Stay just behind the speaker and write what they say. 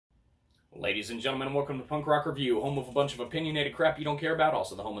Ladies and gentlemen, and welcome to Punk Rock Review, home of a bunch of opinionated crap you don't care about,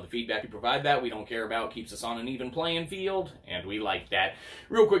 also the home of the feedback you provide that we don't care about, keeps us on an even playing field, and we like that.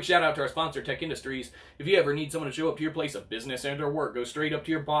 Real quick shout out to our sponsor, Tech Industries. If you ever need someone to show up to your place of business and or work, go straight up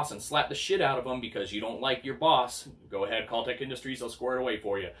to your boss and slap the shit out of them because you don't like your boss. Go ahead, call Tech Industries, they'll square it away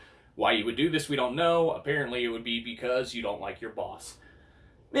for you. Why you would do this, we don't know. Apparently it would be because you don't like your boss.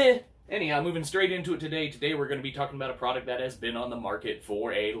 Anyhow, moving straight into it today. Today we're going to be talking about a product that has been on the market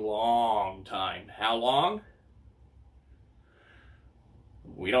for a long time. How long?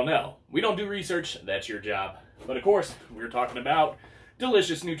 We don't know. We don't do research. That's your job. But of course, we're talking about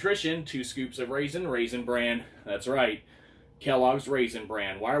delicious nutrition. 2 scoops of Raisin Bran. That's right. Kellogg's Raisin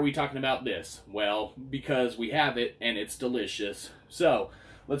Bran. Why are we talking about this? Well, because we have it and it's delicious. So,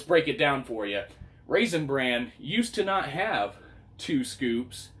 let's break it down for you. Raisin Bran used to not have 2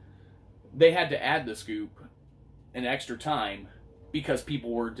 scoops. They had to add the scoop an extra time because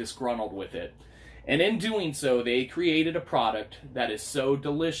people were disgruntled with it. And in doing so, they created a product that is so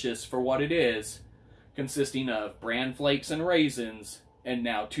delicious for what it is, consisting of bran flakes and raisins, and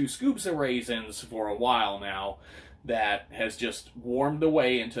now 2 scoops of raisins for a while now, that has just warmed the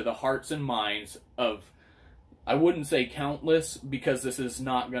way into the hearts and minds of, I wouldn't say countless, because this is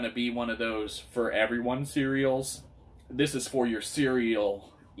not going to be one of those for everyone cereals. This is for your cereal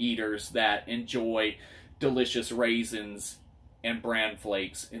eaters that enjoy delicious raisins and bran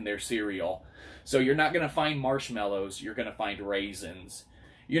flakes in their cereal. So you're not going to find marshmallows, you're going to find raisins.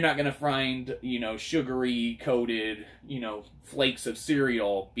 You're not going to find, sugary coated, flakes of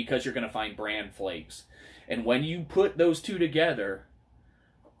cereal, because you're going to find bran flakes. And when you put those two together,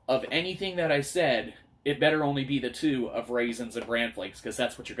 of anything that I said, it better only be the 2 of raisins and bran flakes, because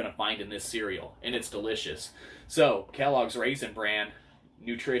that's what you're going to find in this cereal, and it's delicious. So, Kellogg's Raisin Bran,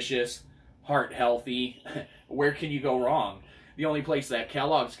 nutritious, heart healthy. Where can you go wrong? The only place that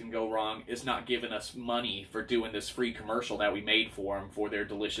Kellogg's can go wrong is not giving us money for doing this free commercial that we made for them for their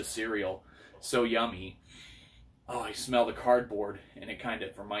delicious cereal. So yummy. Oh, I smell the cardboard, and it kind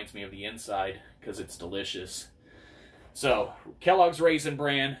of reminds me of the inside because it's delicious. So, Kellogg's Raisin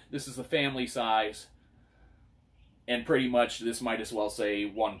Bran, this is the family size. And pretty much this might as well say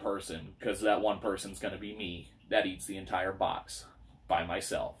one person, because that one person's going to be me that eats the entire box by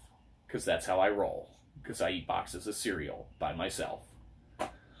myself, because that's how I roll, because I eat boxes of cereal by myself.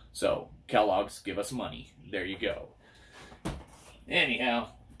 So, Kellogg's, give us money. There you go. Anyhow,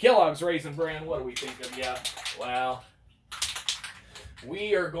 Kellogg's Raisin Bran, what do we think of ya? Well,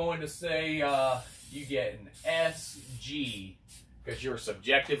 we are going to say you get an SG, because you're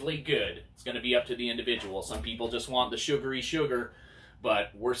subjectively good. It's going to be up to the individual. Some people just want the sugary sugar,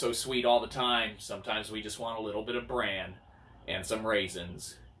 but we're so sweet all the time, sometimes we just want a little bit of bran and some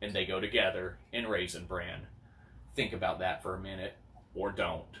raisins, and they go together in Raisin Bran. Think about that for a minute, or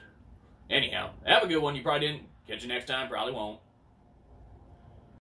don't. Anyhow, have a good one. You probably didn't. Catch you next time. Probably won't.